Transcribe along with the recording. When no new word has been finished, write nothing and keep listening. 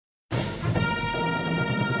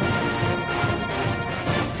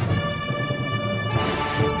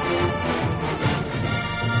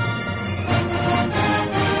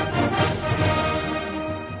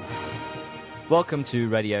Welcome to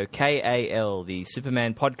Radio KAL, the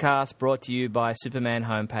Superman podcast brought to you by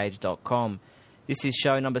supermanhomepage.com. This is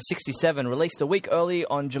show number 67, released a week early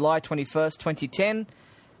on July 21st, 2010,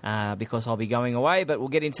 because I'll be going away, but we'll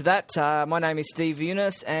get into that. My name is Steve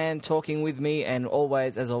Eunice, and talking with me, and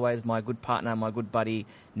always, as always, my good partner, my good buddy,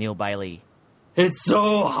 Neil Bailey. It's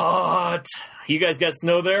so hot. You guys got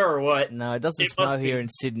snow there or what? No, it doesn't snow here in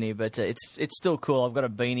Sydney, but it's still cool. I've got a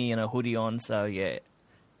beanie and a hoodie on, so yeah.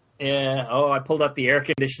 Yeah. Oh, I pulled up the air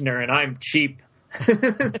conditioner and I'm cheap.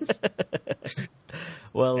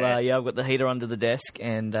 Well, I've got the heater under the desk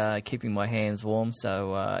and keeping my hands warm.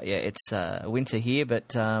 So it's winter here,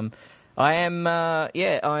 but I'm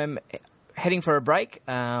heading for a break.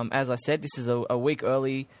 As I said, this is a week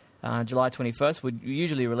early, July 21st. We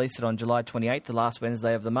usually release it on July 28th, the last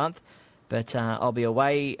Wednesday of the month. But I'll be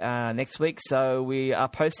away next week, so we are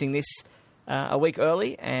posting this a week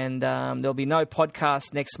early, and there'll be no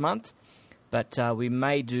podcast next month. But we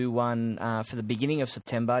may do one for the beginning of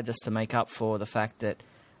September, just to make up for the fact that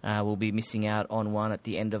we'll be missing out on one at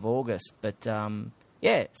the end of August. But so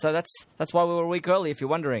that's why we were a week early, if you're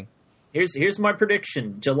wondering. Here's my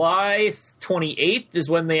prediction. July 28th is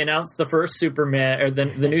when they announced the first Superman, or the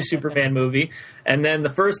new Superman movie. And then the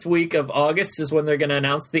first week of August is when they're going to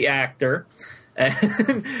announce the actor.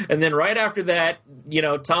 And then right after that,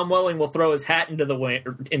 Tom Welling will throw his hat into the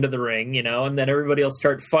ring, and then everybody will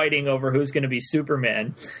start fighting over who's going to be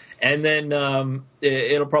Superman. And then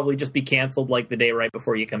it'll probably just be canceled like the day right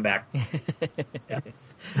before you come back. Yeah.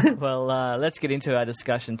 Well, let's get into our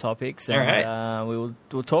discussion topics. And, all right.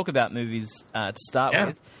 We'll talk about movies to start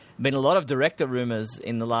with. Been a lot of director rumors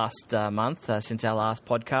in the last month since our last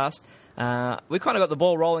podcast. We kind of got the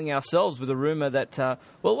ball rolling ourselves with a rumor that, it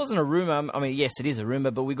wasn't a rumor. I mean, yes, it is a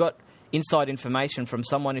rumor, but we got inside information from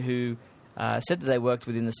someone who said that they worked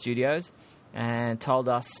within the studios and told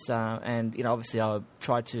us, and obviously I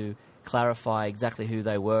tried to clarify exactly who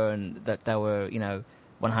they were and that they were,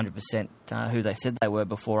 100% who they said they were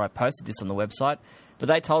before I posted this on the website. But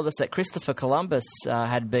they told us that Christopher Columbus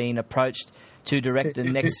had been approached to direct the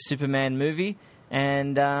next Superman movie,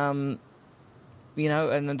 and and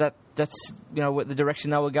that's the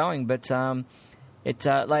direction they were going. But it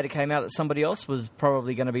later came out that somebody else was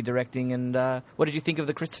probably going to be directing. And what did you think of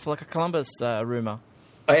the Christopher Columbus rumor?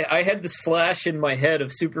 I had this flash in my head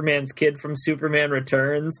of Superman's kid from Superman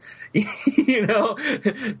Returns,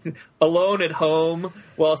 alone at home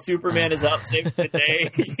while Superman is out saving the day,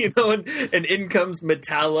 and in comes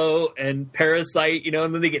Metallo and Parasite,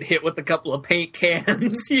 and then they get hit with a couple of paint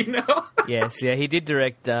cans, Yes, yeah, he did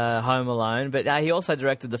direct Home Alone, but he also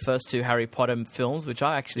directed the first two Harry Potter films, which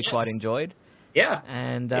I actually quite enjoyed. Yeah.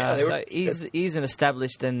 And so he's an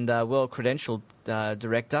established and well-credentialed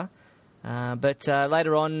director. But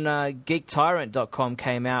later on, GeekTyrant.com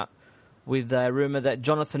came out with a rumor that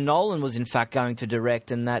Jonathan Nolan was in fact going to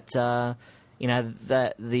direct, and that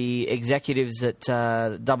that the executives at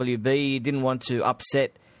WB didn't want to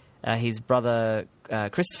upset his brother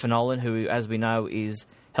Christopher Nolan, who, as we know, is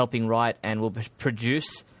helping write and will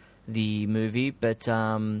produce the movie, but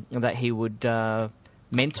that he would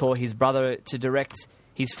mentor his brother to direct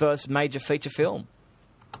his first major feature film.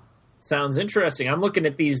 Sounds interesting. I'm looking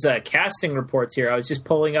at these casting reports here. I was just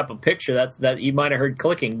pulling up a picture that you might have heard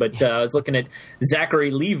clicking, but I was looking at Zachary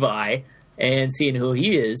Levi and seeing who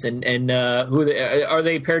he is, and are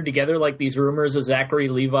they paired together like these rumors of Zachary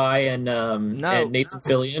Levi and Nathan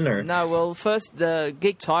Fillion? Or no? Well, first the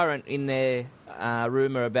Geek Tyrant in their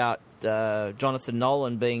rumor about Jonathan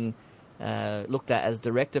Nolan being looked at as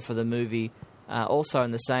director for the movie, also in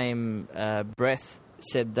the same breath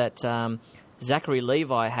said that Zachary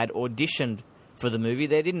Levi had auditioned for the movie.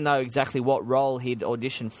 They didn't know exactly what role he'd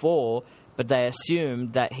auditioned for, but they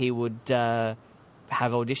assumed that he would have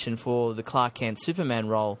auditioned for the Clark Kent Superman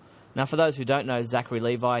role. Now, for those who don't know Zachary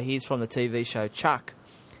Levi, he's from the TV show Chuck.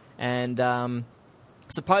 And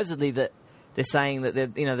supposedly that they're saying that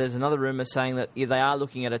there's another rumor saying that they are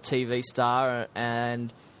looking at a TV star,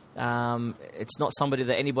 and it's not somebody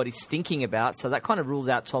that anybody's thinking about. So that kind of rules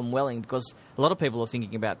out Tom Welling, because a lot of people are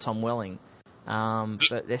thinking about Tom Welling.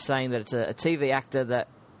 But they're saying that it's a TV actor that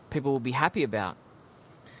people will be happy about.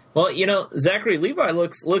 Well, Zachary Levi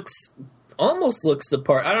almost looks the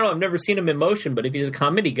part. I don't know. I've never seen him in motion, but if he's a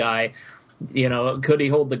comedy guy, could he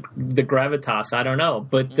hold the gravitas? I don't know.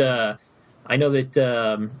 But I know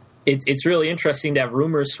that it's really interesting to have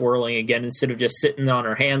rumors swirling again instead of just sitting on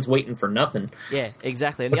our hands waiting for nothing. Yeah,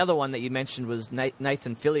 exactly. And the other one that you mentioned was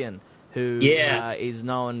Nathan Fillion, who is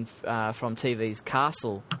known from TV's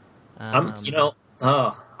Castle.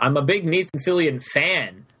 I'm a big Nathan Fillion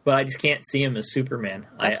fan, but I just can't see him as Superman.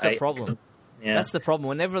 That's the problem. Yeah. That's the problem.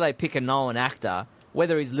 Whenever they pick a known actor,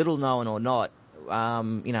 whether he's little known or not,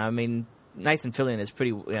 Nathan Fillion is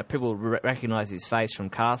pretty. People recognise his face from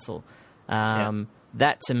Castle.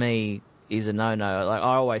 That to me is a no-no. Like,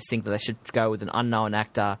 I always think that they should go with an unknown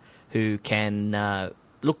actor who can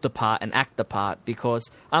look the part and act the part, because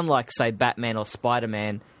unlike, say, Batman or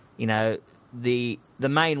Spider-Man, the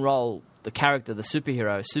main role, the character, the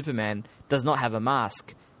superhero, Superman, does not have a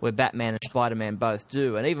mask, where Batman and Spider-Man both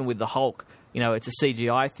do. And even with the Hulk, it's a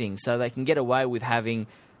CGI thing, so they can get away with having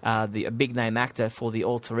a big-name actor for the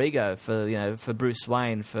alter ego, for Bruce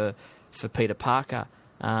Wayne, for Peter Parker.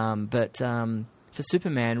 But for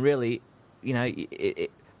Superman, really,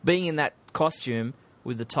 being in that costume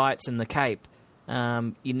with the tights and the cape,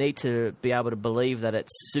 you need to be able to believe that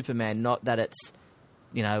it's Superman, not that it's,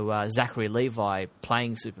 Zachary Levi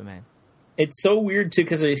playing Superman. It's so weird, too,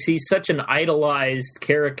 because I see such an idolized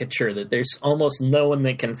caricature that there's almost no one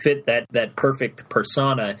that can fit that perfect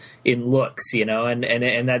persona in looks, and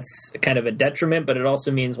that's kind of a detriment, but it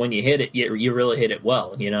also means when you hit it, you really hit it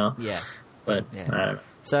well, Yeah. But, yeah. I don't know.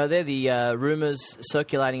 So they're the rumours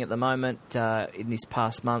circulating at the moment in this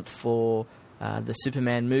past month for the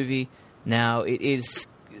Superman movie. Now, it is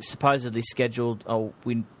supposedly scheduled, or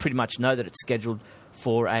we pretty much know that it's scheduled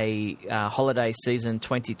for a holiday season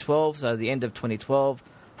 2012, so the end of 2012,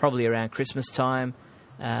 probably around Christmas time.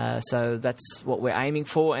 So that's what we're aiming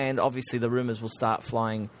for, and obviously the rumours will start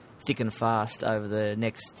flying thick and fast over the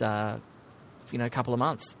next couple of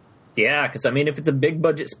months. Yeah, because, if it's a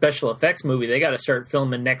big-budget special effects movie, they got to start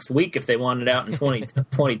filming next week if they want it out in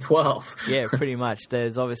 2012. Yeah, pretty much.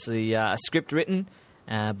 There's obviously a script written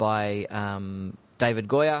by David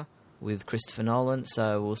Goyer with Christopher Nolan,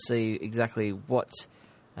 so we'll see exactly what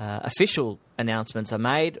official announcements are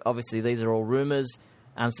made. Obviously, these are all rumours,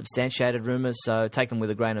 unsubstantiated rumours, so take them with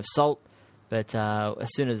a grain of salt. But as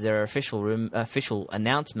soon as there are official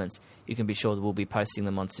announcements, you can be sure that we'll be posting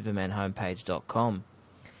them on supermanhomepage.com.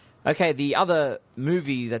 Okay, the other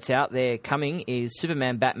movie that's out there coming is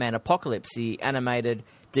Superman Batman Apocalypse, the animated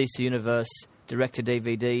DC Universe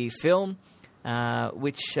direct-to-DVD film,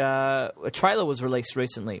 which a trailer was released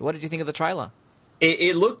recently. What did you think of the trailer?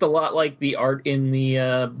 It looked a lot like the art in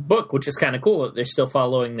the book, which is kind of cool that they're still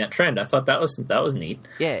following that trend. I thought that was neat.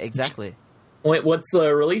 Yeah, exactly. Wait, what's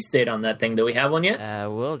the release date on that thing? Do we have one yet?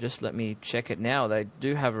 Well, just let me check it now. They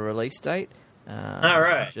do have a release date. All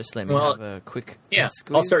right. Just let me have a quick squeeze.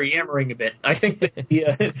 I'll start yammering a bit. I think that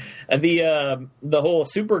the whole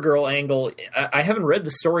Supergirl angle, I haven't read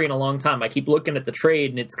the story in a long time. I keep looking at the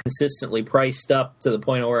trade, and it's consistently priced up to the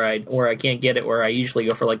point where I can't get it, where I usually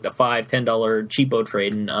go for like the $5-10 cheapo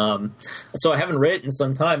trade. And so I haven't read it in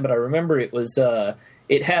some time, but I remember it was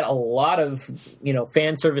it had a lot of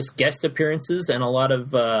fan service guest appearances and a lot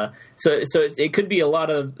of so it could be a lot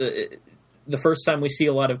of the first time we see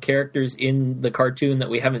a lot of characters in the cartoon that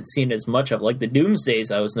we haven't seen as much of. Like the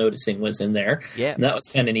Doomsdays I was noticing was in there. Yeah. And that was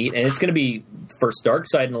kind of neat. And it's going to be first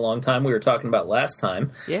Darkseid in a long time. We were talking about last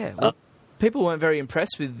time. Yeah. Well, people weren't very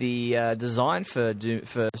impressed with the design for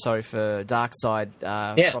Darkseid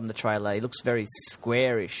from the trailer. It looks very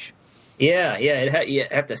squarish. Yeah. You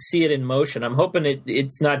have to see it in motion. I'm hoping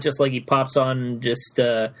it's not just like he pops on just,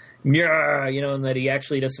 and that he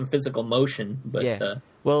actually does some physical motion. But, yeah.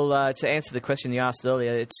 Well, to answer the question you asked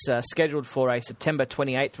earlier, it's scheduled for a September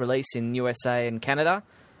 28th release in USA and Canada.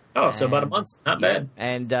 Oh, so about a month. Not bad.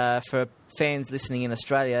 And for fans listening in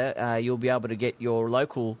Australia, you'll be able to get your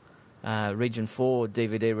local Region 4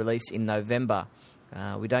 DVD release in November.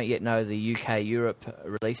 We don't yet know the UK-Europe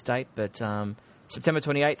release date, but September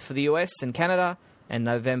 28th for the US and Canada, and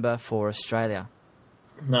November for Australia.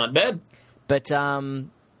 Not bad. But, the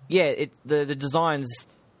designs,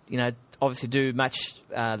 obviously do match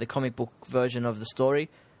the comic book version of the story,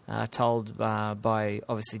 told by,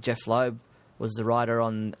 obviously, Jeff Loeb was the writer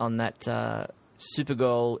on that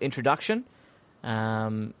Supergirl introduction.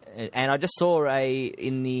 And I just saw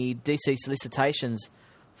in the DC solicitations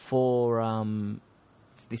for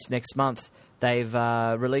this next month, they've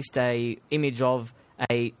released a image of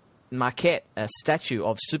a maquette, a statue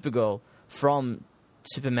of Supergirl from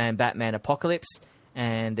Superman Batman Apocalypse,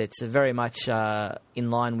 and it's very much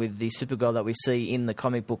in line with the Supergirl that we see in the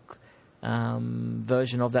comic book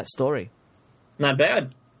version of that story. Not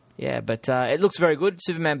bad. Yeah, but it looks very good.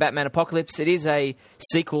 Superman Batman Apocalypse. It is a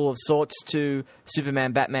sequel of sorts to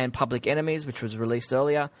Superman Batman Public Enemies, which was released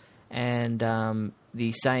earlier, and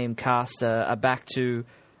the same cast are back to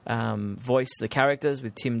voice the characters,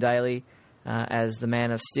 with Tim Daly as the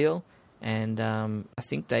Man of Steel, and I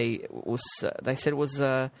think they said it was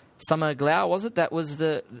Summer Glau, was it? That was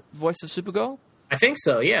the voice of Supergirl? I think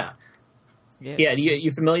so, yeah. Yeah,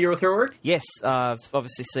 you familiar with her work? Yes, I've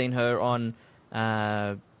obviously seen her on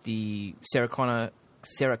the Sarah Connor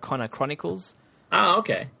Chronicles. Oh,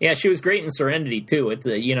 okay. Yeah, she was great in Serenity too. It's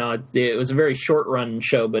it was a very short run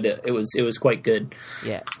show, but it was quite good.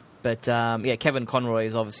 Yeah, but Kevin Conroy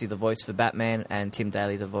is obviously the voice for Batman, and Tim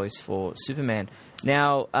Daly the voice for Superman.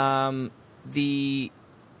 Now, the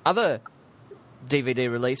other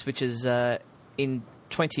DVD release, which is in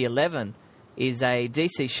 2011, is a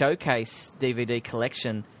DC Showcase DVD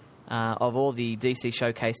collection of all the DC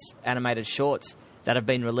Showcase animated shorts that have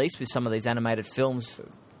been released with some of these animated films.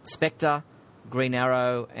 Spectre, Green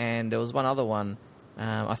Arrow, and there was one other one.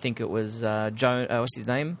 I think it was what's his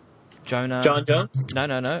name? Jonah. John Jones?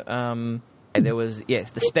 No. There was the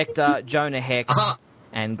Spectre, Jonah Hex,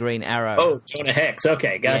 and Green Arrow. Oh, Jonah Hex.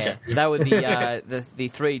 Okay, gotcha. Yeah, that were the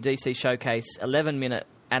three DC Showcase 11-minute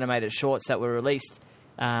animated shorts that were released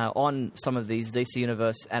on some of these DC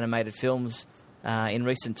Universe animated films in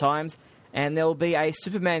recent times. And there will be a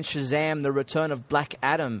Superman Shazam: The Return of Black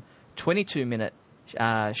Adam 22-minute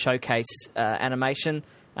showcase animation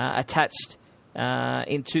attached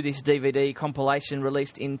into this DVD compilation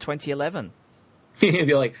released in 2011. You'd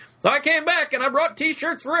be like, I came back and I brought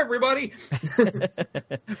T-shirts for everybody.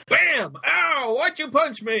 Bam! Ow! Why'd you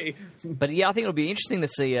punch me? But yeah, I think it'll be interesting to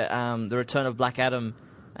see the Return of Black Adam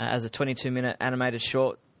as a 22-minute animated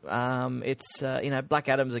short. It's Black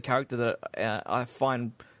Adam's a character that I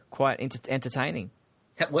find quite entertaining.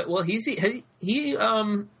 Well, I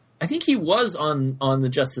think he was on the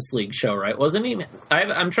Justice League show, right? Wasn't he?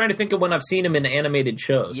 I'm trying to think of when I've seen him in animated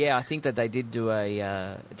shows. Yeah, I think that they did do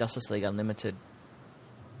a Justice League Unlimited.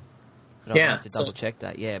 But I'll have to double check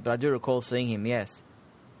that. Yeah, but I do recall seeing him. Yes.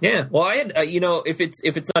 Yeah. Well, I had if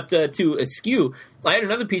it's not too askew, I had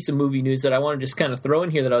another piece of movie news that I want to just kind of throw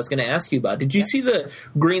in here that I was going to ask you about. Did you see the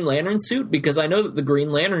Green Lantern suit? Because I know that the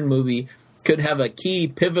Green Lantern movie could have a key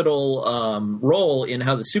pivotal role in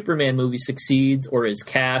how the Superman movie succeeds or is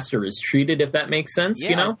cast or is treated, if that makes sense.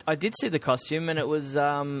 Yeah, I did see the costume, and it was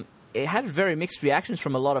it had very mixed reactions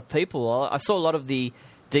from a lot of people. I saw a lot of the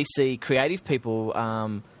DC creative people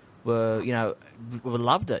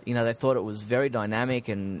loved it. They thought it was very dynamic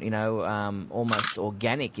and almost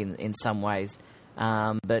organic in some ways.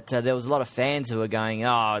 But there was a lot of fans who were going,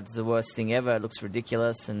 "Oh, it's the worst thing ever. It looks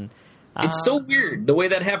ridiculous." And it's so weird the way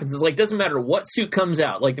that happens. It's like, doesn't matter what suit comes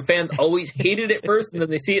out. Like, the fans always hated it first, and then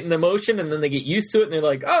they see it in the motion, and then they get used to it, and they're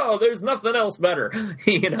like, oh, there's nothing else better.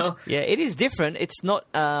 Yeah, it is different. It's not.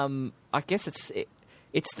 I guess it's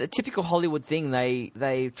the typical Hollywood thing.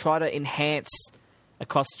 They try to enhance a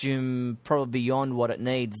costume probably beyond what it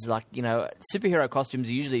needs. Like, superhero costumes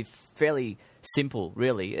are usually fairly simple,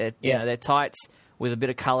 really. They're tights with a bit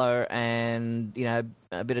of color and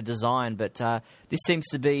a bit of design. But this seems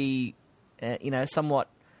to be somewhat,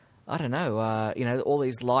 I don't know, all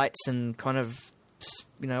these lights and kind of,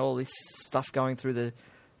 all this stuff going through the,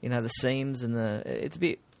 the seams and it's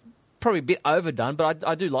probably a bit overdone, but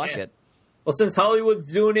I do like it. Well, since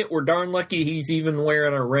Hollywood's doing it, we're darn lucky he's even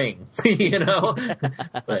wearing a ring,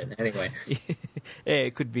 But anyway. Yeah,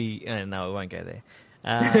 it could be, no, we won't go there.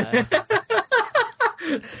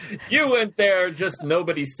 You went there, just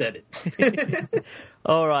nobody said it.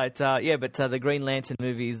 All right, but the Green Lantern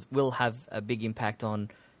movies will have a big impact on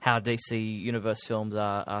how DC Universe films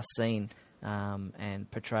are seen and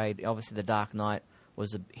portrayed. Obviously, The Dark Knight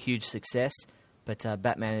was a huge success, but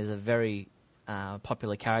Batman is a very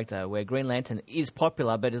popular character, where Green Lantern is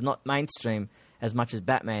popular but is not mainstream as much as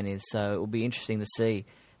Batman is. So it will be interesting to see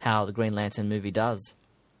how the Green Lantern movie does.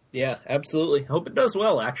 Yeah, absolutely. Hope it does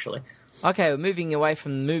well, actually. Okay, we're moving away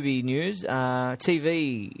from movie news.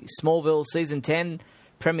 TV, Smallville Season 10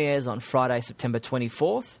 premieres on Friday, September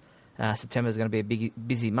 24th. September is going to be a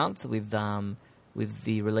busy month with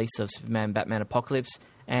the release of Superman, Batman Apocalypse,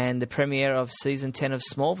 and the premiere of Season 10 of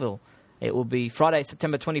Smallville. It will be Friday,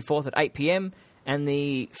 September 24th at 8 p.m, and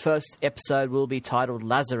the first episode will be titled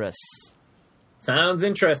Lazarus. Sounds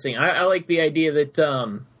interesting. I like the idea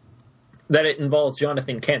that that it involves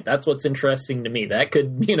Jonathan Kent. That's what's interesting to me. That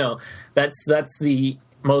could, that's the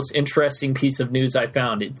most interesting piece of news I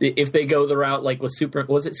found. If they go the route like with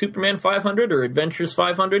was it Superman 500 or Adventures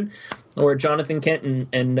 500, where Jonathan Kent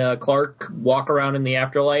and Clark walk around in the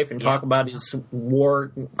afterlife and talk about his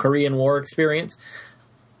Korean War experience.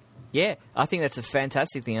 Yeah, I think that's a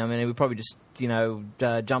fantastic thing. I mean, we probably just,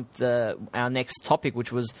 jumped our next topic,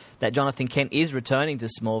 which was that Jonathan Kent is returning to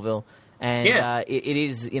Smallville. And it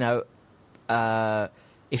is,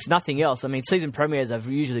 if nothing else, I mean, season premieres are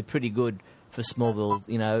usually pretty good for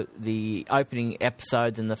Smallville. The opening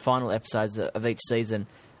episodes and the final episodes of each season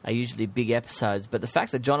are usually big episodes. But the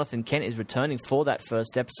fact that Jonathan Kent is returning for that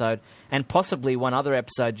first episode and possibly one other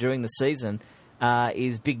episode during the season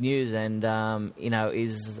is big news and,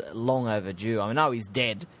 is long overdue. I know he's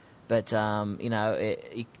dead, but, there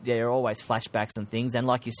are always flashbacks and things. And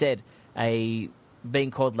like you said,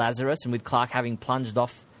 being called Lazarus and with Clark having plunged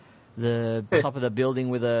off the top of the building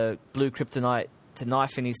with a blue kryptonite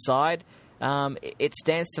knife in his side, it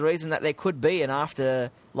stands to reason that there could be an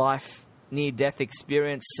afterlife near-death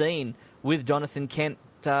experience scene with Jonathan Kent,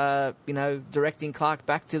 directing Clark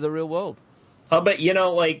back to the real world. But,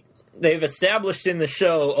 they've established in the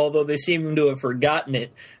show, although they seem to have forgotten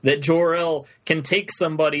it, that Jor-El can take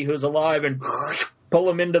somebody who's alive and pull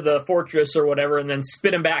him into the fortress or whatever and then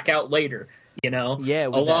spit him back out later, Yeah,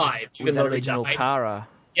 alive. With that original Kara.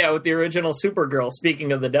 Yeah, with the original Supergirl.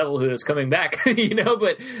 Speaking of the devil who is coming back, but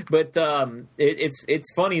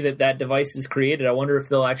it's funny that device is created. I wonder if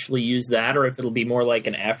they'll actually use that, or if it'll be more like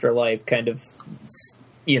an afterlife kind of,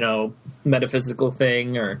 metaphysical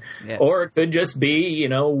thing, or it could just be,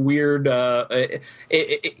 weird.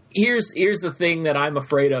 Here's the thing that I'm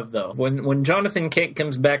afraid of, though. When Jonathan Kent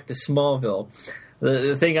comes back to Smallville.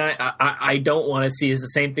 The thing I don't want to see is the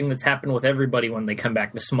same thing that's happened with everybody when they come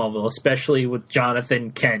back to Smallville, especially with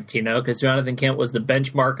Jonathan Kent, because Jonathan Kent was the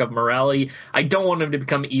benchmark of morality. I don't want him to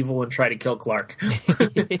become evil and try to kill Clark.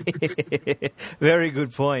 Very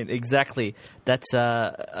good point. Exactly. That's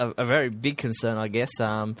a very big concern, I guess.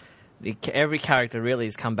 Every character really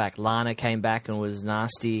has come back. Lana came back and was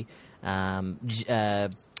nasty. What's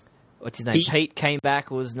his name? Pete came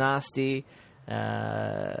back and was nasty.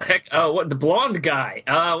 What the blonde guy?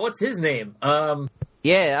 What's his name?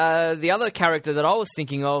 The other character that I was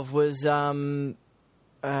thinking of was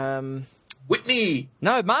Whitney.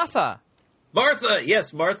 No, Martha. Martha,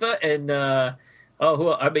 yes, Martha, and I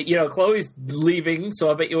bet Chloe's leaving, so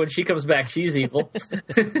I bet you when she comes back, she's evil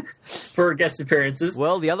for guest appearances.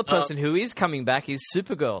 Well, the other person who is coming back is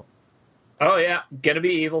Supergirl. Oh yeah, gonna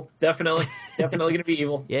be evil. Definitely gonna be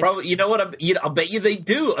evil. Yes. Probably. You know what? I'll bet you they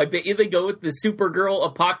do. I bet you they go with the Supergirl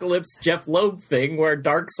Apocalypse Jeff Loeb thing, where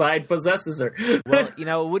Darkseid possesses her. Well,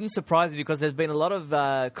 it wouldn't surprise me because there's been a lot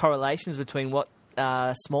of correlations between what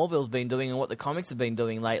Smallville's been doing and what the comics have been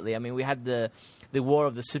doing lately. I mean, we had the War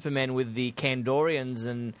of the Supermen with the Kandorians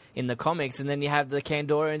and in the comics, and then you have the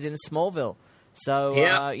Kandorians in Smallville. So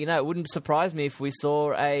it wouldn't surprise me if we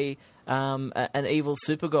saw an evil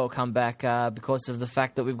Supergirl come back because of the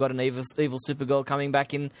fact that we've got an evil Supergirl coming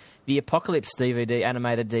back in the Apocalypse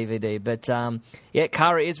animated DVD. But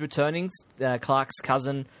Kara is returning. Clark's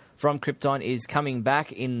cousin from Krypton is coming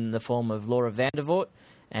back in the form of Laura Vandervoort,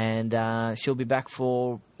 and she'll be back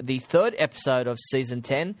for the third episode of season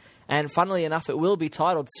 10. And funnily enough, it will be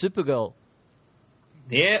titled Supergirl.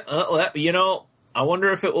 Yeah, I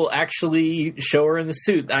wonder if it will actually show her in the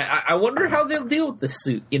suit. I wonder how they'll deal with the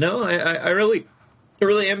suit. I really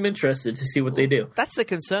am interested to see what they do. That's the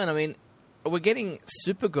concern. I mean, we're getting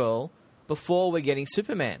Supergirl before we're getting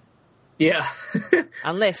Superman. Yeah.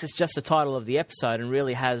 Unless it's just the title of the episode and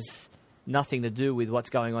really has nothing to do with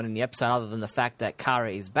what's going on in the episode, other than the fact that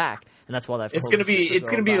Kara is back, and that's why they've. It's gonna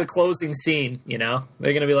be the closing scene.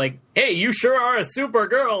 They're gonna be like, "Hey, you sure are a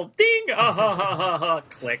Supergirl!" Ding! Ah, ha, ha, ha, ha.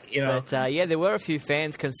 Click. But there were a few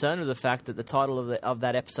fans concerned with the fact that the title of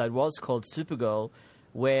that episode was called Supergirl,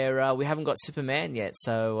 where we haven't got Superman yet.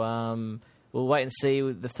 So we'll wait and see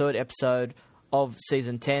the third episode of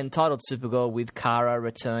season 10, titled Supergirl, with Kara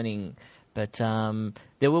returning. But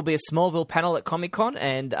there will be a Smallville panel at Comic-Con,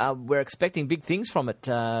 and we're expecting big things from it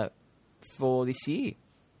for this year.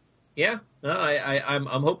 Yeah, I'm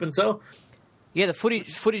hoping so. Yeah, the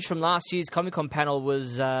footage from last year's Comic-Con panel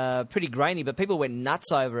was pretty grainy, but people went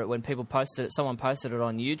nuts over it when someone posted it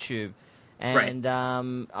on YouTube. And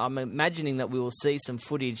right. I'm imagining that we will see some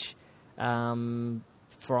footage from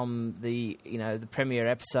the premiere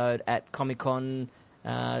episode at Comic-Con.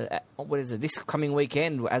 What is it? This coming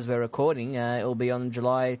weekend, as we're recording, it will be on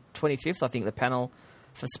July 25th. I think the panel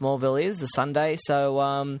for Smallville is the Sunday.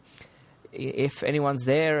 So if anyone's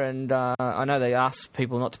there, and I know they ask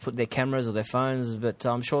people not to put their cameras or their phones, but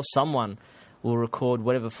I'm sure someone will record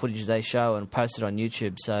whatever footage they show and post it on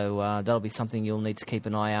YouTube. So that'll be something you'll need to keep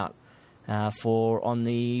an eye out for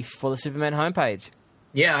the Superman homepage.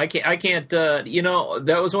 Yeah, I can't.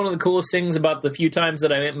 That was one of the coolest things about the few times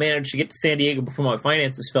that I managed to get to San Diego before my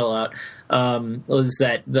finances fell out. Was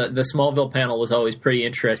that the Smallville panel was always pretty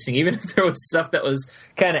interesting, even if there was stuff that was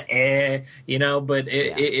kind of But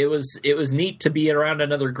it was neat to be around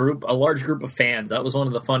a large group of fans. That was one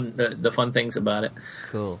of the fun things about it.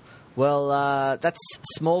 Cool. Well, that's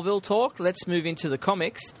Smallville talk. Let's move into the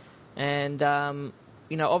comics, and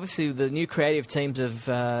obviously the new creative teams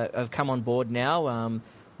have come on board now.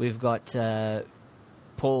 We've got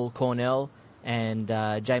Paul Cornell and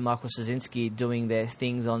J. Michael Straczynski doing their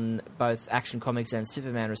things on both Action Comics and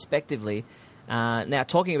Superman, respectively. Now,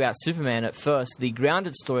 talking about Superman at first, the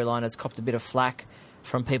Grounded storyline has copped a bit of flack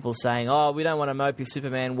from people saying, "Oh, we don't want a mopey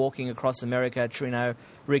Superman walking across America,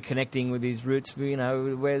 reconnecting with his roots.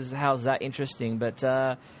 How's that interesting?" But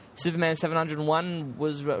Superman 701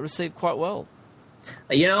 was received quite well.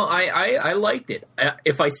 I liked it.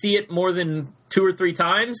 If I see it more than 2 or 3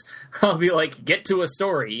 times, I'll be like, get to a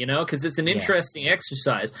story, because it's an interesting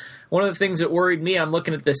exercise. One of the things that worried me, I'm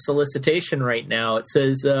looking at this solicitation right now. It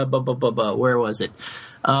says, where was it?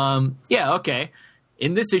 Okay.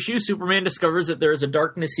 In this issue, Superman discovers that there is a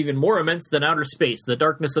darkness even more immense than outer space, the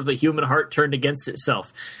darkness of the human heart turned against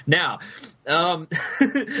itself. Now, now I'm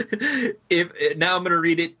going to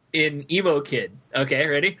read it in Emo Kid. Okay,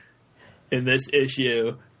 ready? In this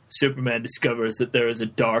issue, Superman discovers that there is a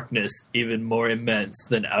darkness even more immense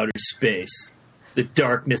than outer space. The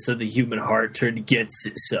darkness of the human heart turned against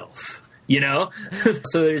itself. So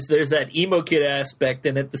there's that emo kid aspect,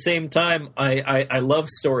 and at the same time, I love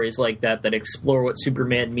stories like that explore what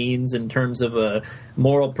Superman means in terms of a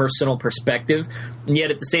moral, personal perspective, and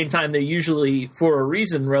yet at the same time, they're usually, for a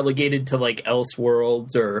reason, relegated to like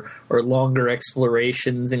Elseworlds or longer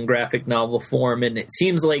explorations in graphic novel form, and it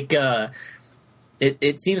seems like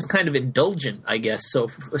it seems kind of indulgent, I guess,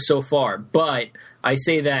 so far. But I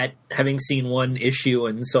say that having seen one issue,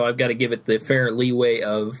 and so I've got to give it the fair leeway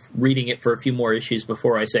of reading it for a few more issues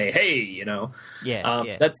before I say, hey,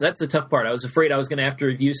 Yeah. That's the tough part. I was afraid I was going to have to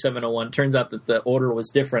review 701. Turns out that the order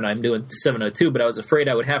was different. I'm doing 702, but I was afraid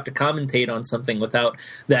I would have to commentate on something without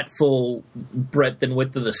that full breadth and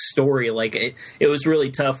width of the story. Like, it was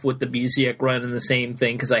really tough with the Busiek run and the same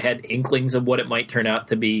thing, because I had inklings of what it might turn out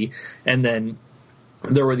to be, and then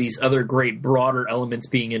there were these other great broader elements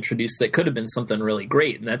being introduced that could have been something really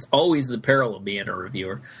great, and that's always the peril of being a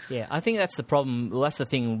reviewer. Yeah, I think that's the problem. Well, that's the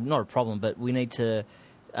thing, not a problem, but we need to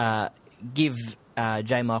give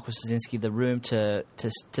J. Michael Straczynski the room to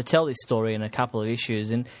tell this story in a couple of issues.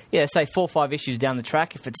 And, say 4 or 5 issues down the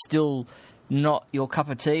track, if it's still not your cup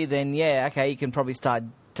of tea, then, okay, you can probably start,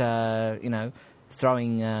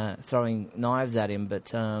 throwing knives at him.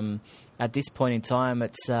 But at this point in time,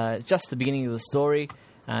 it's just the beginning of the story.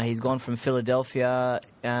 He's gone from Philadelphia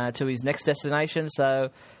to his next destination,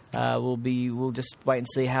 so we'll just wait and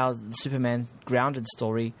see how the Superman Grounded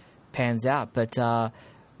story pans out. But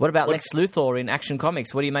what about Lex Luthor in Action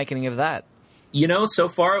Comics? What are you making of that? So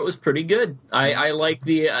far it was pretty good. I like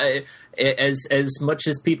the as much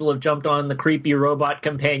as people have jumped on the creepy robot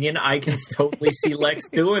companion, I can totally see Lex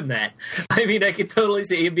doing that. I mean, I could totally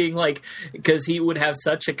see him being like, because he would have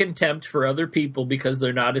such a contempt for other people because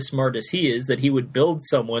they're not as smart as he is, that he would build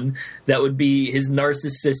someone that would be his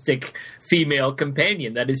narcissistic female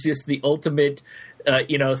companion. That is just the ultimate,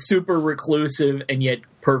 super reclusive and yet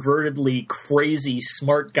pervertedly crazy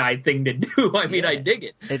smart guy thing to do. I mean, I dig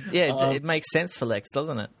it. It makes sense for Lex,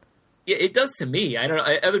 doesn't it? Yeah, it does to me. I don't know.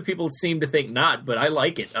 Other people seem to think not, but I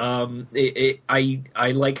like it.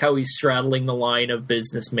 I like how he's straddling the line of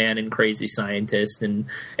businessman and crazy scientist, and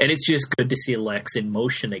it's just good to see Lex in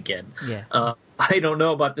motion again. Yeah. I don't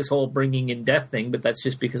know about this whole bringing in death thing, but that's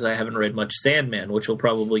just because I haven't read much Sandman, which will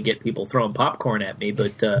probably get people throwing popcorn at me.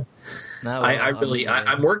 But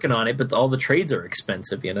I'm working on it, but all the trades are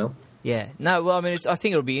expensive, Yeah. No, well, I mean, I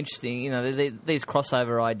think it'll be interesting. These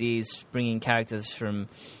crossover ideas, bringing characters from,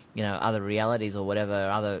 other realities or whatever,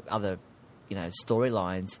 other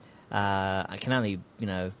storylines, can only,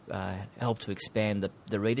 help to expand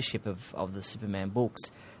the readership of the Superman books.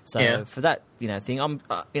 So for that, thing,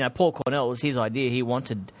 Paul Cornell, was his idea. He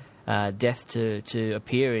wanted Death to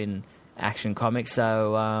appear in Action Comics,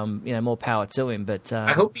 so more power to him. But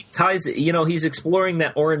I hope he ties it. He's exploring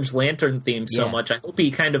that Orange Lantern theme so much. I hope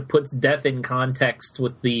he kind of puts Death in context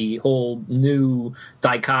with the whole new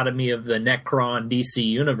dichotomy of the Necron DC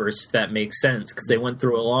universe, if that makes sense, because they went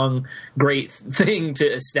through a long, great thing to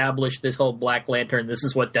establish this whole Black Lantern. This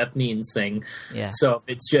is what Death means thing. Yeah. So if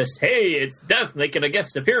it's just, hey, it's Death making a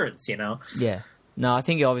guest appearance, Yeah. No, I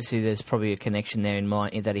think obviously there's probably a connection there in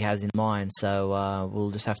mind that he has in mind. So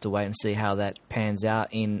we'll just have to wait and see how that pans out.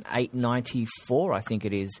 In 894, I think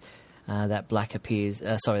it is, that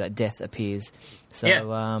that Death appears. So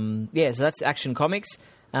so that's Action Comics.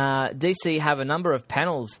 DC have a number of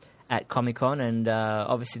panels at Comic-Con, and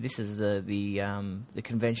obviously this is the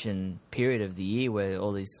convention period of the year where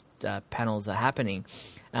all these panels are happening,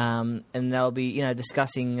 and they'll be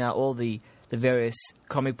discussing all the various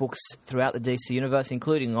comic books throughout the DC universe,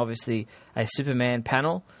 including obviously a Superman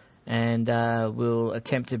panel. and we'll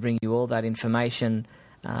attempt to bring you all that information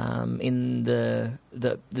in the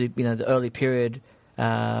early period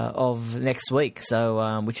of next week.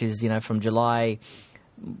 So which is from July,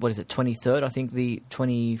 23rd? I think the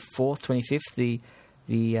 24th, 25th.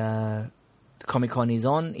 The Comic-Con is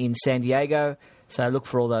on in San Diego. So look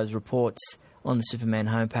for all those reports on the Superman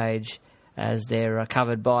homepage as they're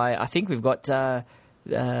covered by. I think we've got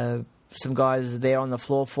some guys there on the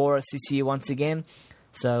floor for us this year once again.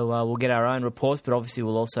 So we'll get our own reports, but obviously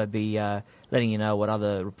we'll also be letting you know what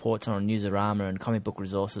other reports are on Newsarama and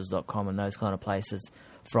comicbookresources.com and those kind of places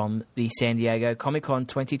from the San Diego Comic-Con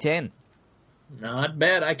 2010. Not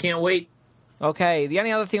bad. I can't wait. Okay, the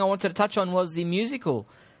only other thing I wanted to touch on was the musical,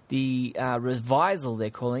 the revisal, they're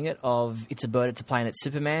calling it, of It's a Bird, It's a Plane, It's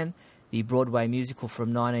Superman, the Broadway musical from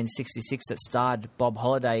 1966 that starred Bob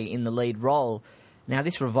Holliday in the lead role. Now,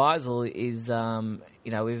 this revisal is,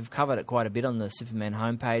 we've covered it quite a bit on the Superman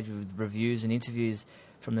homepage with reviews and interviews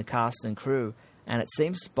from the cast and crew, and it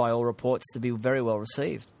seems, by all reports, to be very well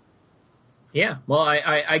received. Yeah, well,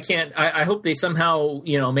 I hope they somehow,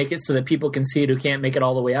 make it so that people can see it who can't make it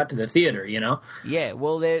all the way out to the theater, Yeah,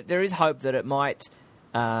 well, there is hope that it might,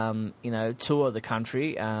 tour the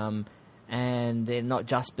country, and not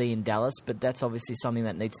just be in Dallas, but that's obviously something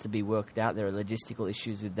that needs to be worked out. There are logistical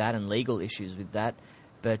issues with that and legal issues with that.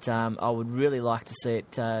 But I would really like to see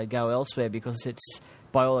it go elsewhere because it's,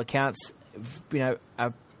 by all accounts,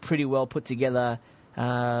 a pretty well put together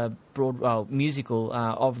musical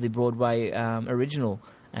of the Broadway original.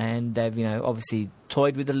 And they've, obviously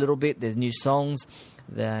toyed with it a little bit. There's new songs.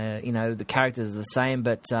 The characters are the same,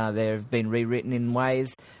 but they've been rewritten in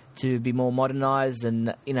ways to be more modernised,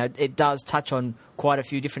 and it does touch on quite a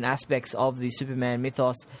few different aspects of the Superman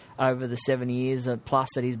mythos over the 7 years plus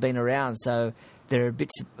that he's been around. So there are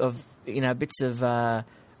bits of in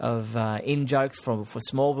jokes for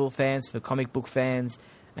Smallville fans, for comic book fans,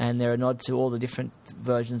 and there are nods to all the different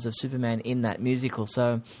versions of Superman in that musical.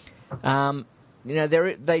 So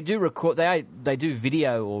they do record, they do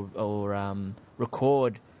video or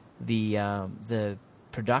record the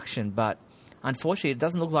production, but unfortunately, it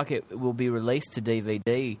doesn't look like it will be released to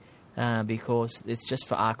DVD because it's just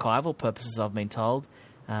for archival purposes, I've been told,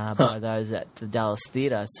 by those at the Dallas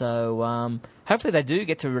Theatre. So hopefully they do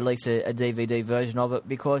get to release a DVD version of it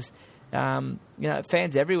because, fans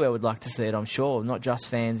everywhere would like to see it, I'm sure, not just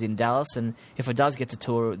fans in Dallas. And if it does get to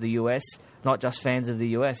tour the US, not just fans of the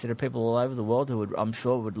US, there are people all over the world who I'm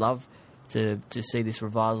sure would love to see this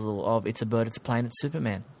revisal of It's a Bird, It's a Plane, It's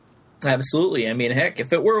Superman. Absolutely. I mean, heck,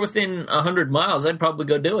 if it were within 100 miles, I'd probably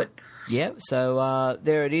go do it. Yeah, so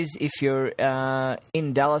there it is. If you're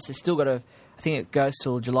in Dallas, it's still got I think it goes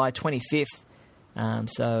till July 25th.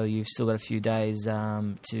 So you've still got a few days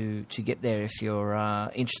to get there if you're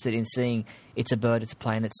interested in seeing It's a Bird, It's a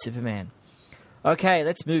Plane, It's Superman. Okay,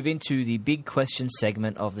 let's move into the big question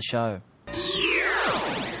segment of the show.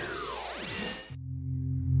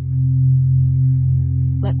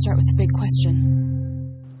 Let's start with the big question.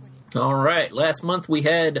 All right. Last month we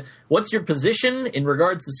had, what's your position in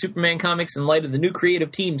regards to Superman comics in light of the new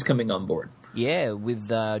creative teams coming on board? Yeah, with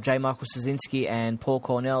J. Michael Straczynski and Paul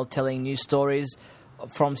Cornell telling new stories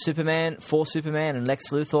from Superman, for Superman and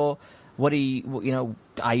Lex Luthor.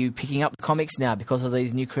 Are you picking up comics now because of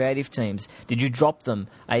these new creative teams? Did you drop them?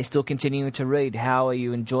 Are you still continuing to read? How are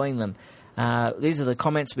you enjoying them? These are the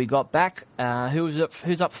comments we got back. Who's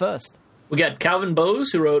up first? We got Calvin Bose,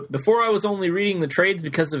 who wrote, before I was only reading the trades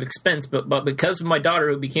because of expense, but because of my daughter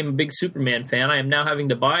who became a big Superman fan, I am now having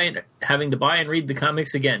to buy and read the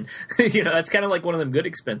comics again. That's kind of like one of them good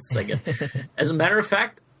expenses, I guess. As a matter of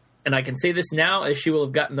fact, and I can say this now, as she will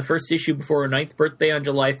have gotten the first issue before her 9th birthday on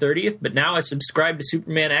July 30th, but now I subscribe to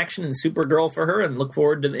Superman Action and Supergirl for her and look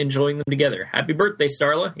forward to enjoying them together. Happy birthday,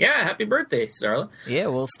 Starla. Yeah, happy birthday, Starla. Yeah,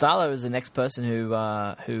 well, Starla is the next person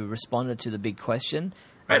who responded to the big question.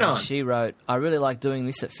 Right on. She wrote, I really like doing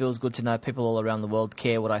this. It feels good to know people all around the world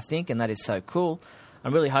care what I think, and that is so cool.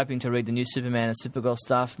 I'm really hoping to read the new Superman and Supergirl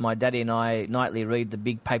stuff. My daddy and I nightly read the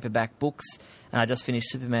big paperback books, and I just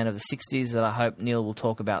finished Superman of the 60s that I hope Neil will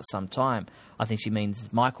talk about sometime. I think she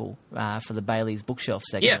means Michael for the Bailey's Bookshelf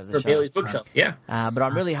segment of the show. Yeah, for Bailey's Bookshelf, yeah. But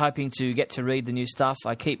I'm really hoping to get to read the new stuff.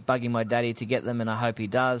 I keep bugging my daddy to get them, and I hope he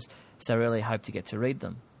does, so I really hope to get to read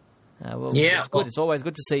them. It's good. It's always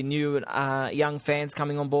good to see new young fans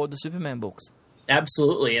coming on board the Superman books.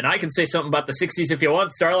 Absolutely. And I can say something about the 60s if you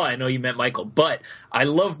want, Starla. I know you meant Michael. But I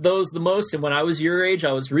loved those the most. And when I was your age,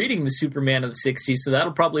 I was reading the Superman of the 60s. So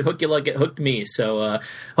that'll probably hook you like it hooked me. So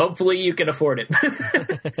hopefully you can afford it.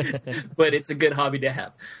 But it's a good hobby to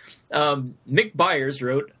have. Mick Byers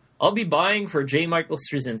wrote, I'll be buying for J. Michael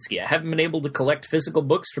Straczynski. I haven't been able to collect physical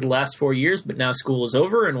books for the last 4 years, but now school is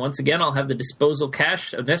over, and once again I'll have the disposal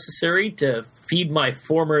cash necessary to feed my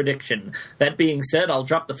former addiction. That being said, I'll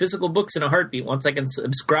drop the physical books in a heartbeat once I can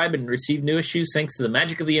subscribe and receive new issues thanks to the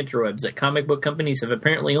magic of the interwebs that comic book companies have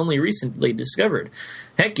apparently only recently discovered.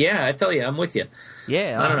 Heck yeah, I tell you, I'm with you.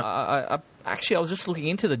 Yeah, I don't know. Actually, I was just looking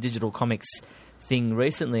into the digital comics thing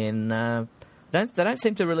recently, and they don't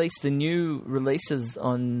seem to release the new releases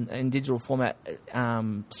in digital format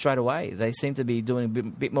straight away. They seem to be doing a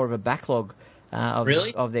bit more of a backlog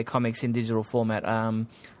of their comics in digital format.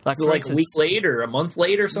 Like a week late or a month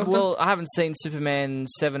late or something? Well, I haven't seen Superman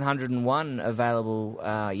 701 available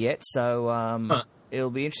yet, so it'll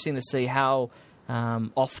be interesting to see how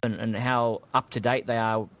often and how up-to-date they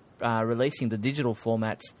are releasing the digital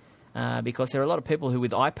formats, because there are a lot of people who,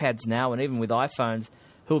 with iPads now and even with iPhones,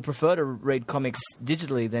 who would prefer to read comics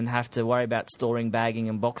digitally than have to worry about storing, bagging,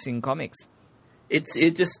 and boxing comics.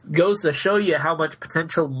 It just goes to show you how much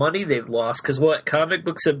potential money they've lost, because comic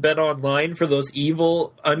books have been online for those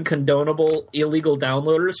evil, uncondonable, illegal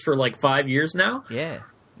downloaders for like 5 years now? Yeah.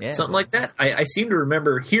 Something like that. I seem to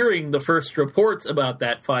remember hearing the first reports about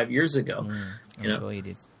that 5 years ago. I'm sure you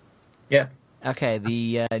did. Yeah. Okay,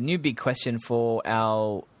 the new big question for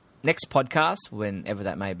our next podcast, whenever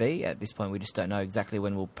that may be. At this point, we just don't know exactly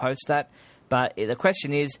when we'll post that. But the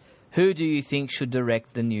question is, who do you think should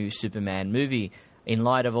direct the new Superman movie? In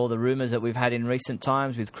light of all the rumours that we've had in recent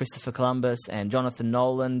times with Christopher Columbus and Jonathan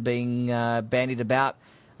Nolan being bandied about,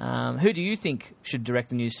 who do you think should direct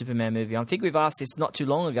the new Superman movie? I think we've asked this not too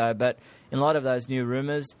long ago, but in light of those new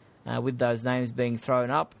rumours, with those names being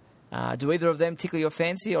thrown up, do either of them tickle your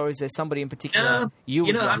fancy, or is there somebody in particular you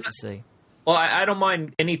would like to see? Well, I don't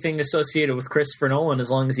mind anything associated with Christopher Nolan as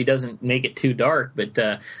long as he doesn't make it too dark. But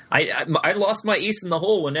I lost my ace in the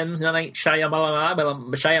hole when M. Night Shyamalan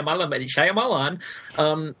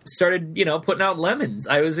started, putting out lemons.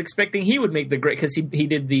 I was expecting he would make the great, because he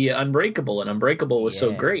did the Unbreakable, and Unbreakable was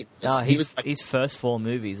so great. His first 4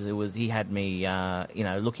 movies, he had me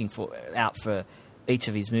looking out for each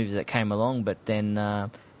of his movies that came along. But then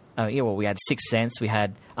we had Sixth Sense, we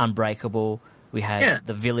had Unbreakable, we had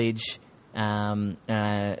The Village.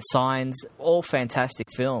 Signs, all fantastic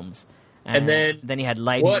films. And then he had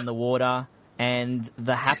Lady in the Water and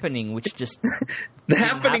The Happening, which just The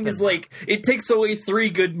Happening is like, it takes away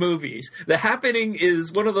 3 good movies. The Happening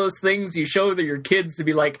is one of those things you show to your kids to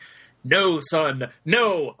be like, no, son,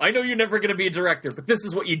 no, I know you're never going to be a director, but this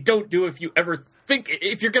is what you don't do if you ever think,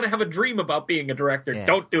 if you're going to have a dream about being a director,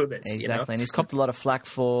 don't do this. Exactly, and he's copped a lot of flack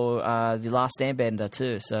for The Last Airbender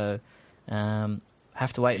too, so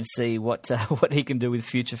have to wait and see what he can do with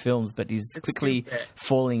future films, but he's quickly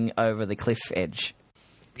falling over the cliff edge.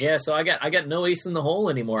 Yeah, so I got no ace in the hole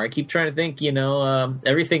anymore. I keep trying to think,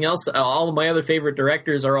 everything else, all of my other favorite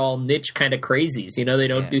directors are all niche kind of crazies. They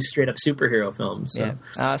don't do straight up superhero films. So.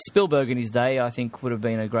 Yeah. Spielberg in his day, I think, would have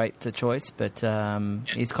been a great choice, but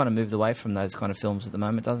he's kind of moved away from those kind of films at the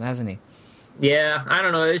moment, hasn't he? Yeah, I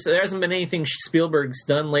don't know. There hasn't been anything Spielberg's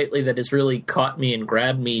done lately that has really caught me and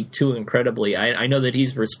grabbed me too incredibly. I know that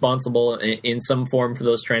he's responsible in some form for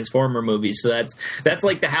those Transformer movies, so that's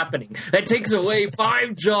like The Happening. That takes away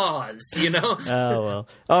 5 Jaws, Oh, well.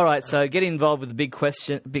 All right, so get involved with the big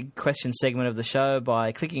question segment of the show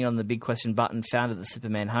by clicking on the Big Question button found at the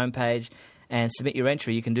Superman homepage and submit your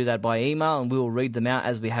entry. You can do that by email, and we will read them out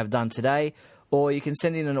as we have done today, or you can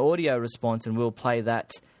send in an audio response and we'll play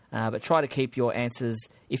that. But try to keep your answers,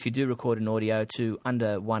 if you do record an audio, to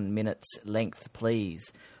under 1 minute's length,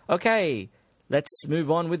 please. Okay, let's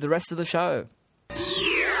move on with the rest of the show.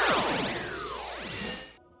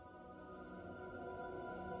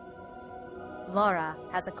 Laura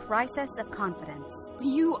has a crisis of confidence.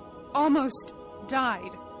 You almost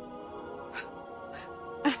died.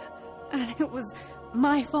 And it was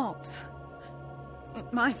my fault.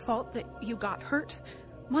 My fault that you got hurt.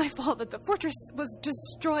 My fault that the fortress was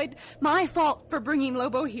destroyed. My fault for bringing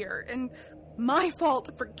Lobo here. And my fault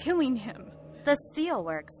for killing him. The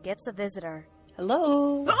Steelworks gets a visitor.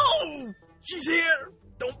 Hello? Oh! She's here!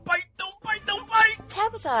 Don't bite, don't bite, don't bite!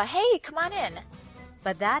 Tabitha, hey, come on in.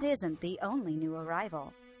 But that isn't the only new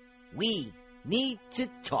arrival. We need to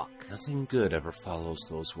talk. Nothing good ever follows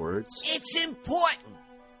those words. It's important.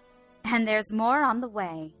 And there's more on the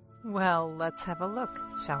way. Well, let's have a look,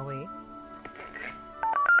 shall we?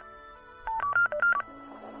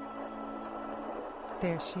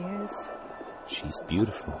 There she is. She's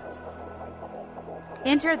beautiful.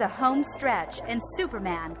 Enter the home stretch in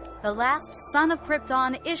Superman, The Last Son of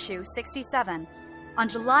Krypton, issue 67, on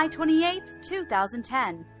July 28th,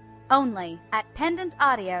 2010, only at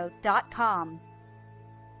pendantaudio.com.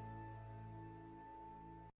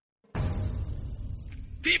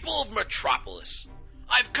 People of Metropolis,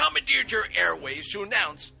 I've commandeered your airways to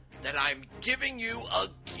announce that I'm giving you a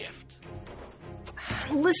gift.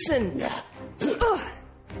 Listen. No,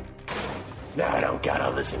 I don't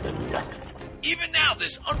gotta listen to nothing. Even now,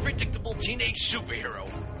 this unpredictable teenage superhero,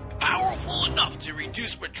 powerful enough to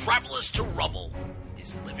reduce Metropolis to rubble,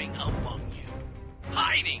 is living among you,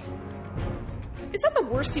 hiding. Is that the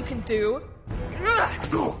worst you can do?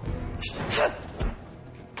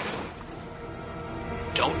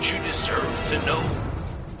 Don't you deserve to know?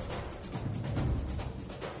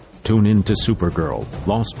 Tune in to Supergirl,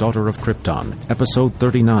 Lost Daughter of Krypton, Episode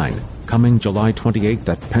 39, coming July 28th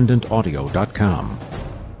at pendantaudio.com.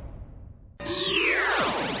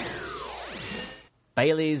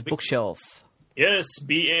 Bailey's Bookshelf. Yes,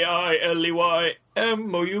 BAILEYMOUSE.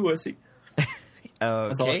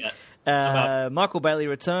 Okay. Michael Bailey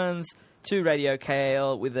returns to Radio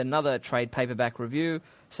KAL with another trade paperback review.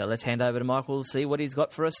 So let's hand over to Michael to see what he's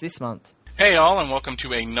got for us this month. Hey all, and welcome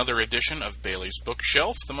to another edition of Bailey's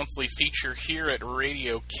Bookshelf, the monthly feature here at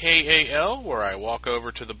Radio KAL, where I walk over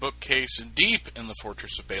to the bookcase deep in the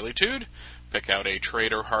Fortress of Baileytude, pick out a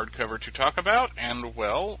trade or hardcover to talk about, and,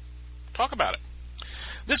 well, talk about it.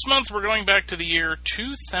 This month we're going back to the year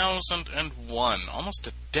 2001, almost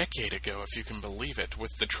a decade ago if you can believe it,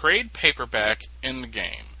 with the trade paperback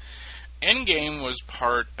Endgame. Endgame was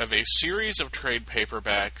part of a series of trade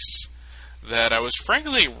paperbacks that I was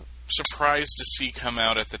frankly surprised to see come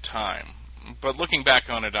out at the time. But looking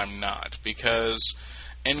back on it, I'm not, because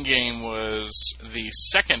Endgame was the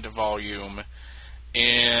second volume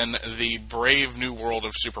in the Brave New World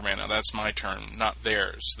of Superman. Now, that's my term, not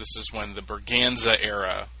theirs. This is when the Berganza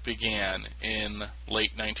era began in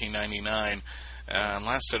late 1999 and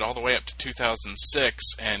lasted all the way up to 2006,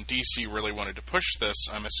 and DC really wanted to push this,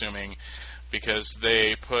 I'm assuming, because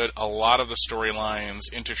they put a lot of the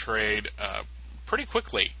storylines into trade pretty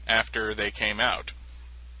quickly after they came out.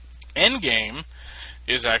 Endgame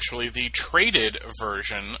is actually the traded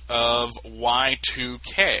version of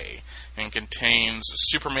Y2K and contains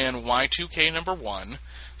Superman Y2K number 1,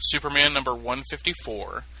 Superman number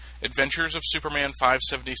 154, Adventures of Superman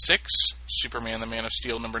 576, Superman the Man of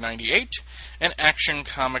Steel number 98, and Action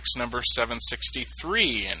Comics number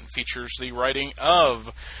 763, and features the writing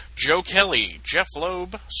of Joe Kelly, Jeff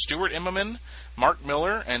Loeb, Stuart Immonen, Mark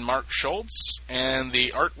Miller, and Mark Schultz, and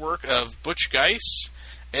the artwork of Butch Geis,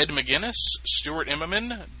 Ed McGuinness, Stuart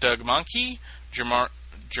Immonen, Doug Mahnke, German,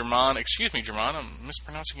 I'm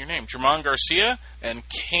mispronouncing your name, German Garcia, and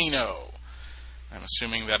Kano. I'm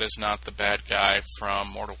assuming that is not the bad guy from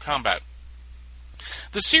Mortal Kombat.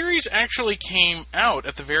 The series actually came out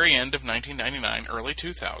at the very end of 1999, early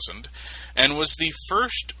 2000, and was the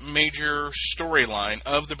first major storyline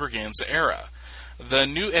of the Berganza era. The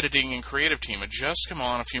new editing and creative team had just come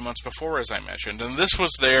on a few months before, as I mentioned, and this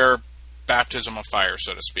was their baptism of fire,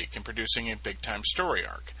 so to speak, in producing a big-time story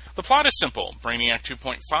arc. The plot is simple. Brainiac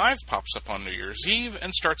 2.5 pops up on New Year's Eve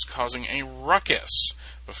and starts causing a ruckus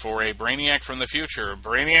before a Brainiac from the future,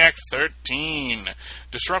 Brainiac 13,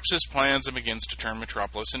 disrupts his plans and begins to turn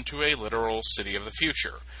Metropolis into a literal city of the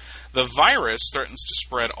future. The virus threatens to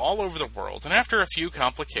spread all over the world, and after a few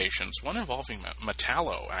complications, one involving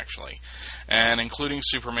Metallo, actually, and including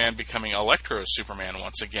Superman becoming Electro-Superman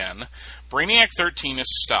once again, Brainiac 13 is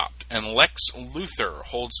stopped, and Lex Luthor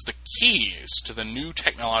holds the keys to the new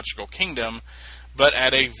technological kingdom, but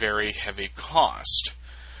at a very heavy cost.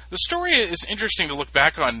 The story is interesting to look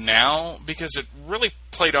back on now because it really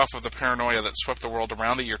played off of the paranoia that swept the world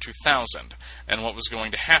around the year 2000 and what was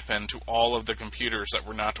going to happen to all of the computers that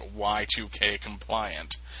were not Y2K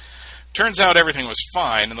compliant. Turns out everything was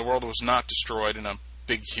fine and the world was not destroyed in a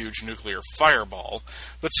big, huge nuclear fireball,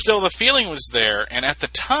 but still the feeling was there, and at the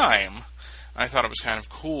time, I thought it was kind of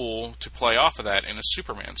cool to play off of that in a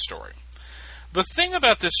Superman story. The thing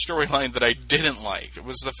about this storyline that I didn't like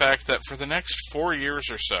was the fact that for the next 4 years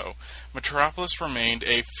or so, Metropolis remained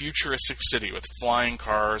a futuristic city with flying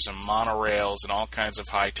cars and monorails and all kinds of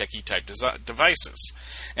high-techy type devices.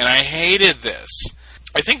 And I hated this.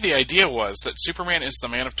 I think the idea was that Superman is the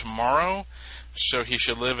man of tomorrow, so he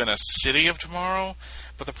should live in a city of tomorrow.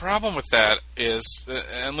 But the problem with that is,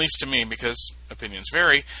 at least to me, because opinions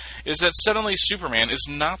vary, is that suddenly Superman is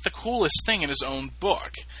not the coolest thing in his own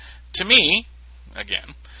book. To me,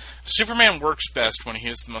 again, Superman works best when he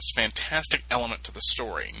is the most fantastic element to the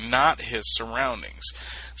story, not his surroundings.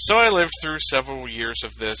 So I lived through several years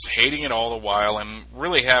of this, hating it all the while, and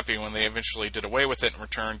really happy when they eventually did away with it and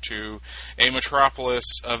returned to a Metropolis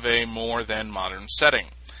of a more than modern setting.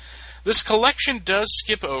 This collection does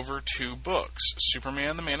skip over 2 books,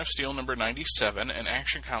 Superman the Man of Steel number 97 and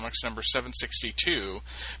Action Comics number 762,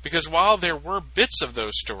 because while there were bits of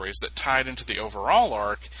those stories that tied into the overall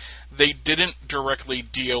arc, they didn't directly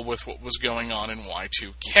deal with what was going on in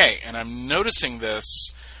Y2K. And I'm noticing this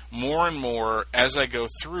more and more as I go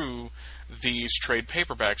through these trade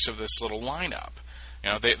paperbacks of this little lineup. You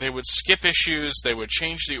know, they would skip issues, they would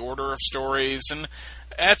change the order of stories, and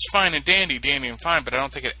that's fine and dandy and fine, but I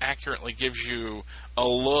don't think it accurately gives you a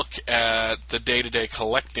look at the day-to-day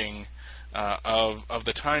collecting of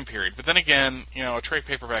the time period. But then again, you know, a trade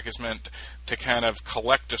paperback is meant to kind of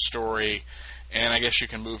collect a story, and I guess you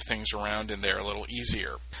can move things around in there a little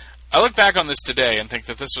easier. I look back on this today and think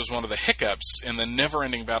that this was one of the hiccups in the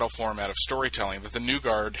never-ending battle format of storytelling that the New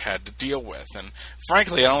Guard had to deal with. And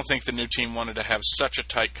frankly, I don't think the new team wanted to have such a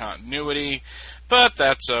tight continuity, but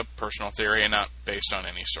that's a personal theory and not based on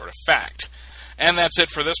any sort of fact. And that's it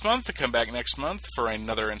for this month. Come back next month for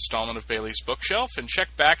another installment of Bailey's Bookshelf, and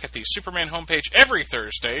check back at the Superman homepage every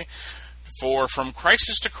Thursday for From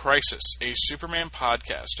Crisis to Crisis, a Superman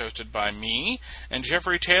podcast hosted by me and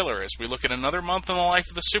Jeffrey Taylor as we look at another month in the life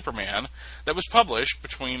of the Superman that was published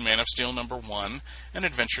between Man of Steel number 1 and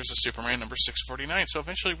Adventures of Superman number 649. So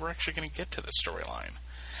eventually we're actually going to get to this storyline.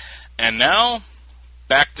 And now,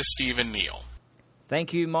 back to Steve and Neil.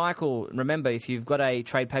 Thank you, Michael. Remember, if you've got a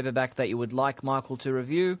trade paperback that you would like Michael to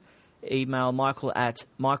review, email Michael at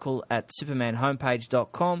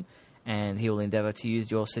supermanhomepage.com, and he will endeavour to use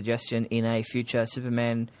your suggestion in a future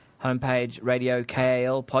Superman homepage Radio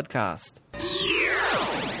KAL podcast.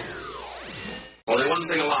 Only one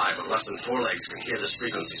thing alive with less than 4 legs can hear this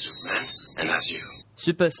frequency, Superman, and that's you.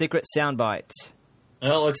 Super secret soundbites.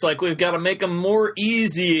 Well, looks like we've got to make them more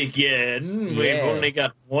easy again. Yeah. We've only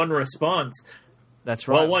got one response. That's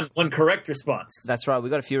right. Well, one correct response. That's right. We've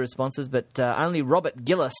got a few responses, but only Robert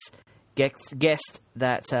Gillis guessed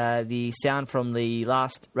that the sound from the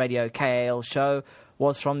last Radio KAL show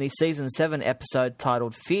was from the Season 7 episode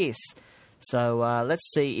titled Fierce. So let's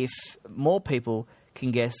see if more people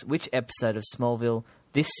can guess which episode of Smallville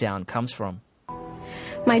this sound comes from.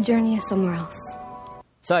 My journey is somewhere else.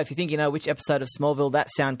 So if you think you know which episode of Smallville that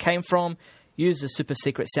sound came from, use the super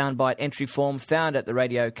secret soundbite entry form found at the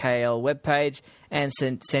Radio KAL webpage and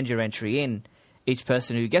send your entry in. Each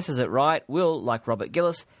person who guesses it right will, like Robert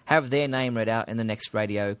Gillis, have their name read out in the next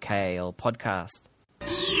Radio KAL podcast.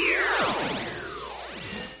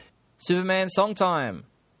 Superman Song Time.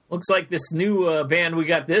 Looks like this new band we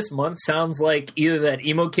got this month sounds like either that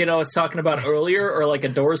emo kid I was talking about earlier or like a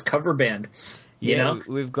Doors cover band. You know?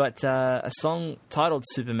 We've got a song titled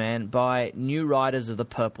Superman by New Riders of the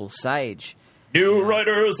Purple Sage. New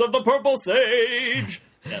Riders of the Purple Sage!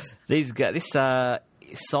 Yes. This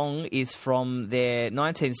song is from their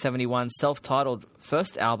 1971 self-titled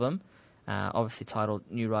first album, obviously titled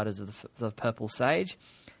New Riders of the Purple Sage.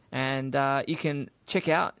 And you can check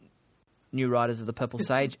out New Riders of the Purple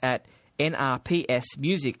Sage at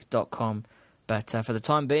nrpsmusic.com. But for the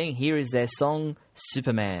time being, here is their song,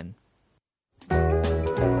 Superman.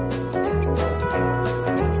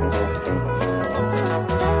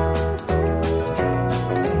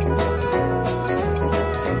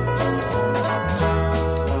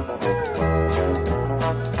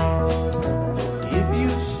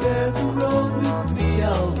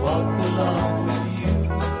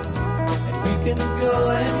 Go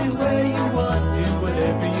anywhere you want, do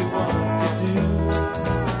whatever you want to do.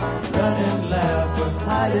 Run and laugh or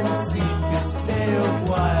hide and seek and stay a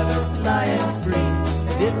while or fly and free.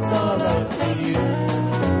 It's all up to you.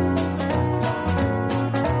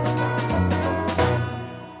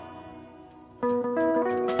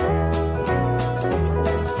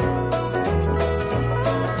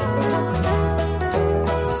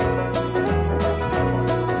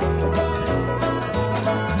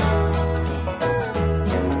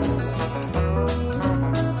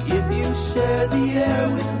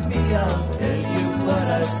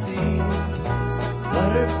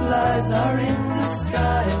 Butterflies are in the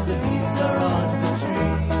sky and the leaves are on the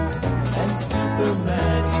tree. And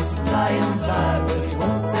Superman, he's flying by, but he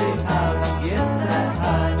won't say how to get that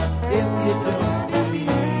high if you don't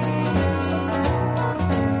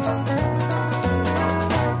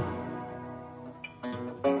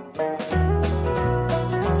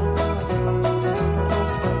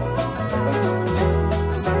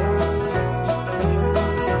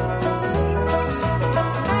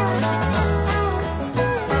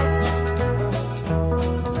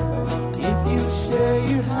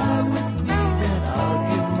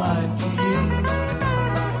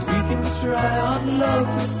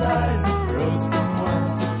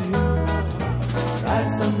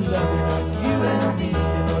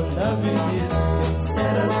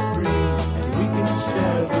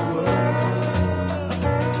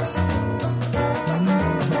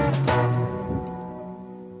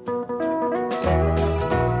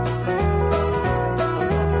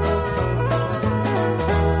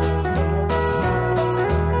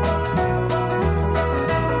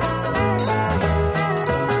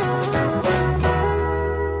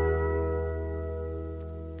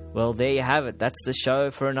Well, there you have it. That's the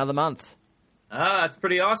show for another month. That's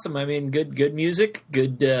pretty awesome. I mean, good music,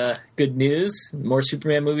 good news. More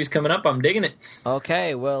Superman movies coming up. I'm digging it.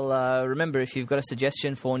 Okay, well, remember, if you've got a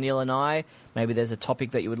suggestion for Neil and I, maybe there's a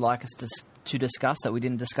topic that you would like us to discuss that we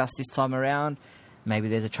didn't discuss this time around. Maybe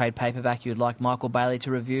there's a trade paperback you'd like Michael Bailey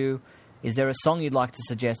to review. Is there a song you'd like to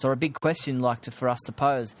suggest or a big question you'd like for us to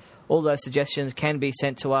pose? All those suggestions can be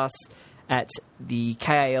sent to us at the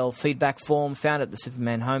KAL feedback form found at the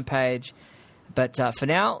Superman homepage. But for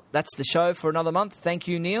now, that's the show for another month. Thank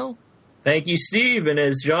you, Neil. Thank you, Steve. And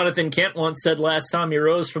as Jonathan Kent once said last time he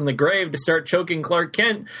rose from the grave to start choking Clark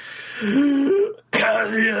Kent,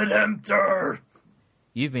 Caveat emptor.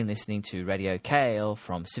 You've been listening to Radio KAL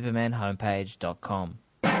from SupermanHomepage.com.